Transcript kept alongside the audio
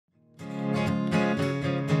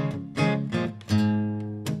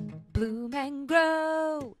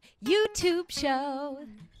YouTube show.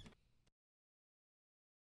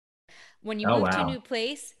 When you Oh, move to a wow. new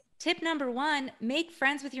place, tip number one, make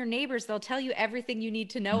friends with your neighbors. They'll tell you everything you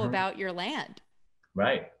need to know Hmm. about your land.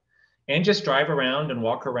 Right. And just drive around and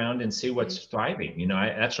walk around and see Mhm. what's thriving.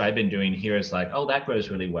 That's what I've been doing here is like, oh, that grows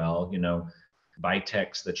really well.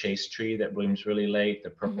 Vitex, the chase tree that blooms really late, the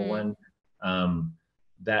purple Mhm. one. Um,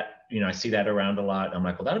 I see that around a lot. I'm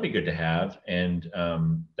like, well, that'll be good to have. And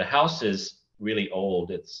the house is really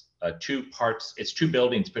old. It's two parts, it's two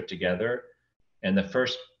buildings put together. And the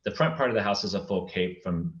front part of the house is a full cape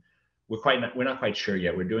from, we're not quite sure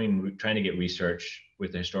yet. We're trying to get research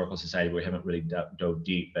with the Historical Society. We haven't really dove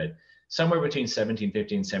deep, but somewhere between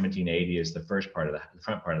 1750 and 1780 is the front part of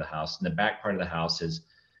the house. And the back part of the house is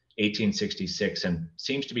 1866 and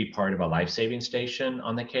seems to be part of a life-saving station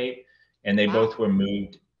on the Cape. And they Wow. both were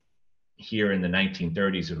moved here in the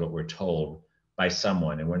 1930s, is what we're told, by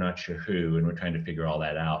someone, and we're not sure who, and we're trying to figure all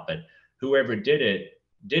that out. But whoever did it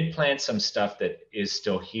did plant some stuff that is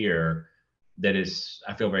still here that is,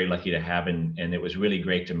 I feel very lucky to have. And it was really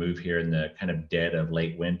great to move here in the kind of dead of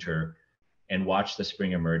late winter and watch the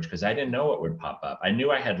spring emerge because I didn't know what would pop up. I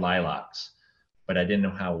knew I had lilacs, but I didn't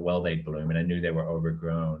know how well they'd bloom, and I knew they were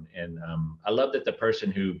overgrown. And I love that the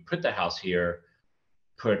person who put the house here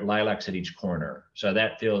put lilacs at each corner. So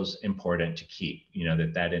that feels important to keep,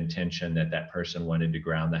 that intention that that person wanted to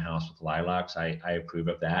ground the house with lilacs. I approve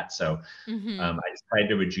of that. So Mhm. I just tried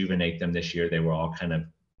to rejuvenate them this year. They were all kind of,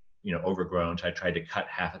 overgrown. So I tried to cut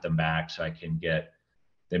half of them back so I can get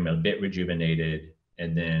them a bit rejuvenated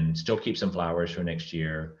and then still keep some flowers for next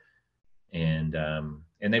year. And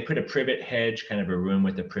they put a privet hedge, kind of a room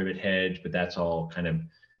with a privet hedge, but that's all kind of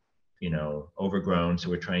overgrown. So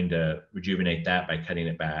we're trying to rejuvenate that by cutting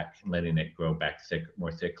it back and letting it grow back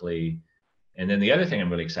more thickly. And then the other thing I'm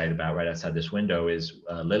really excited about right outside this window is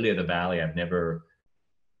lily of the valley.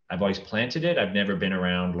 I've always planted it. I've never been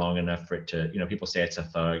around long enough for it to, people say it's a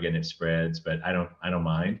thug and it spreads, but I don't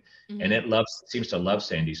mind. And Mhm. it seems to love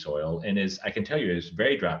sandy soil and I can tell you, is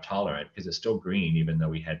very drought tolerant because it's still green, even though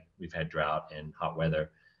we've had drought and hot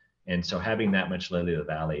weather. And so having that much lily of the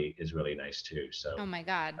valley is really nice too. Oh So my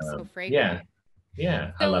God, so yeah, fragrant.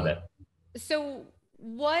 yeah, I love So it. So,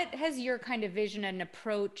 what has your kind of vision and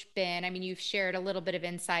approach been? I mean, you've shared a little bit of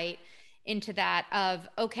insight into that of,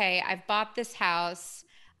 okay, I've bought this house.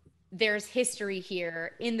 There's history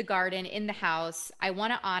here in the garden, in the house. I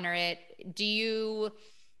want to honor it. Do you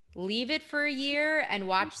leave it for a year and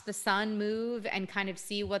watch the sun move and kind of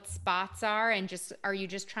see what spots are? And just, are you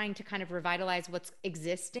just trying to kind of revitalize what's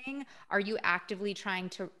existing? Are you actively trying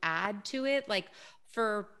to add to it? Like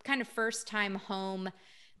for kind of first time home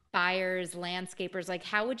buyers, landscapers, like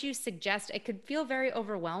how would you suggest, it could feel very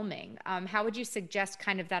overwhelming. How would you suggest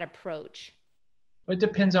kind of that approach? It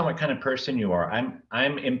depends on what kind of person you are.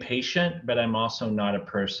 I'm impatient, but I'm also not a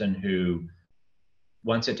person who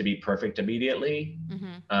wants it to be perfect immediately.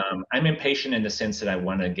 Mm-hmm. I'm impatient in the sense that I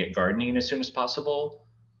want to get gardening as soon as possible,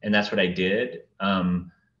 and that's what I did.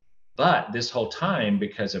 But this whole time,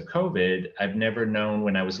 because of COVID, I've never known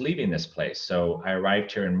when I was leaving this place. So I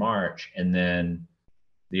arrived here in March, and then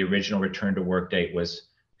the original return to work date was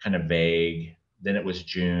kind of vague. Then it was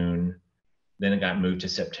June. Then it got moved to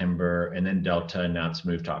September, and then Delta announced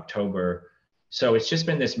moved to October. So it's just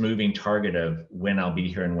been this moving target of when I'll be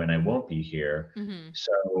here and when I won't be here. Mm-hmm.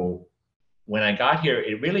 So when I got here,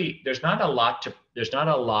 there's not a lot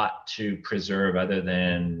to preserve other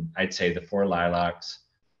than I'd say the four lilacs.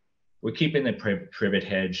 We're keeping the privet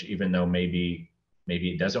hedge, even though maybe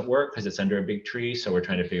it doesn't work because it's under a big tree. So we're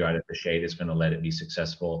trying to figure Mm-hmm. out if the shade is going to let it be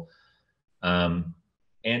successful. Um,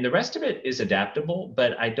 and the rest of it is adaptable,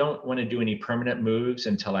 but I don't want to do any permanent moves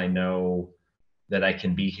until I know that I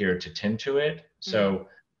can be here to tend to it. Mm-hmm. So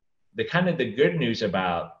the good news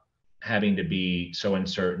about having to be so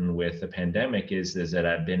uncertain with the pandemic is that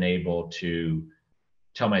I've been able to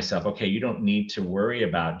tell myself, okay, you don't need to worry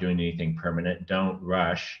about doing anything permanent. Don't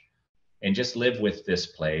rush and just live with this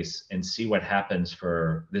place and see what happens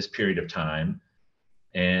for this period of time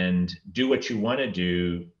and do what you want to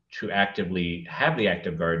do to actively have the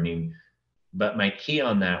active gardening. But my key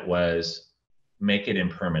on that was make it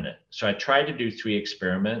impermanent. So I tried to do three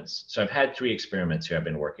experiments. So I've had three experiments here I've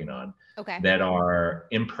been working on Okay. that are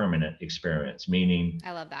impermanent experiments, meaning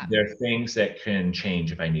I love that. they're things that can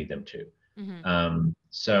change if I need them to. Mm-hmm.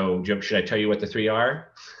 So should I tell you what the three are?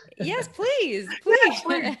 Yes, please, Yes, please.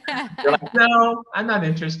 please. You're like, no, I'm not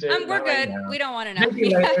interested. We're Not right good. now. We don't want to Maybe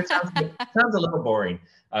know. later. Sounds a little boring.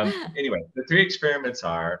 Anyway, the three experiments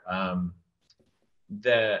are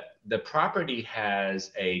the property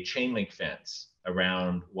has a chain link fence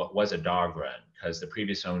around what was a dog run because the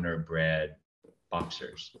previous owner bred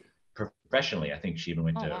boxers. professionally. I think she even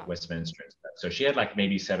went Oh, to wow. Westminster and stuff. So she had like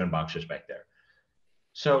maybe 7 boxers back there.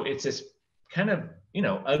 So it's this kind of,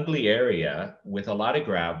 ugly area with a lot of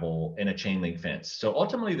gravel and a chain link fence. So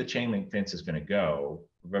ultimately the chain link fence is going to go,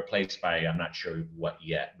 replaced by, I'm not sure what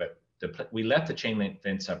yet, but we left the chain link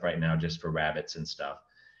fence up right now just for rabbits and stuff.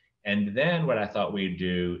 And then what I thought we'd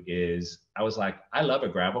do is, I was like, I love a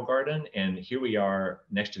gravel garden, and here we are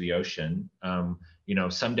next to the ocean.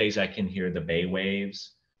 Some days I can hear the bay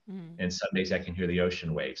waves, Mhm. and some days I can hear the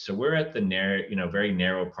ocean waves. So we're at the very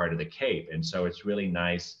narrow part of the Cape, and so it's really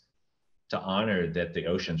nice to honor that the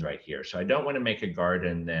ocean's right here. So I don't want to make a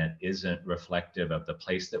garden that isn't reflective of the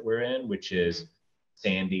place that we're in, which is Mhm.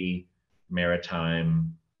 sandy,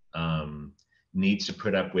 maritime, um, needs to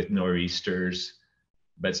put up with nor'easters,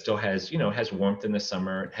 but still has warmth in the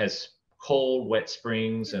summer, has cold, wet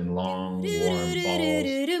springs and long, warm falls.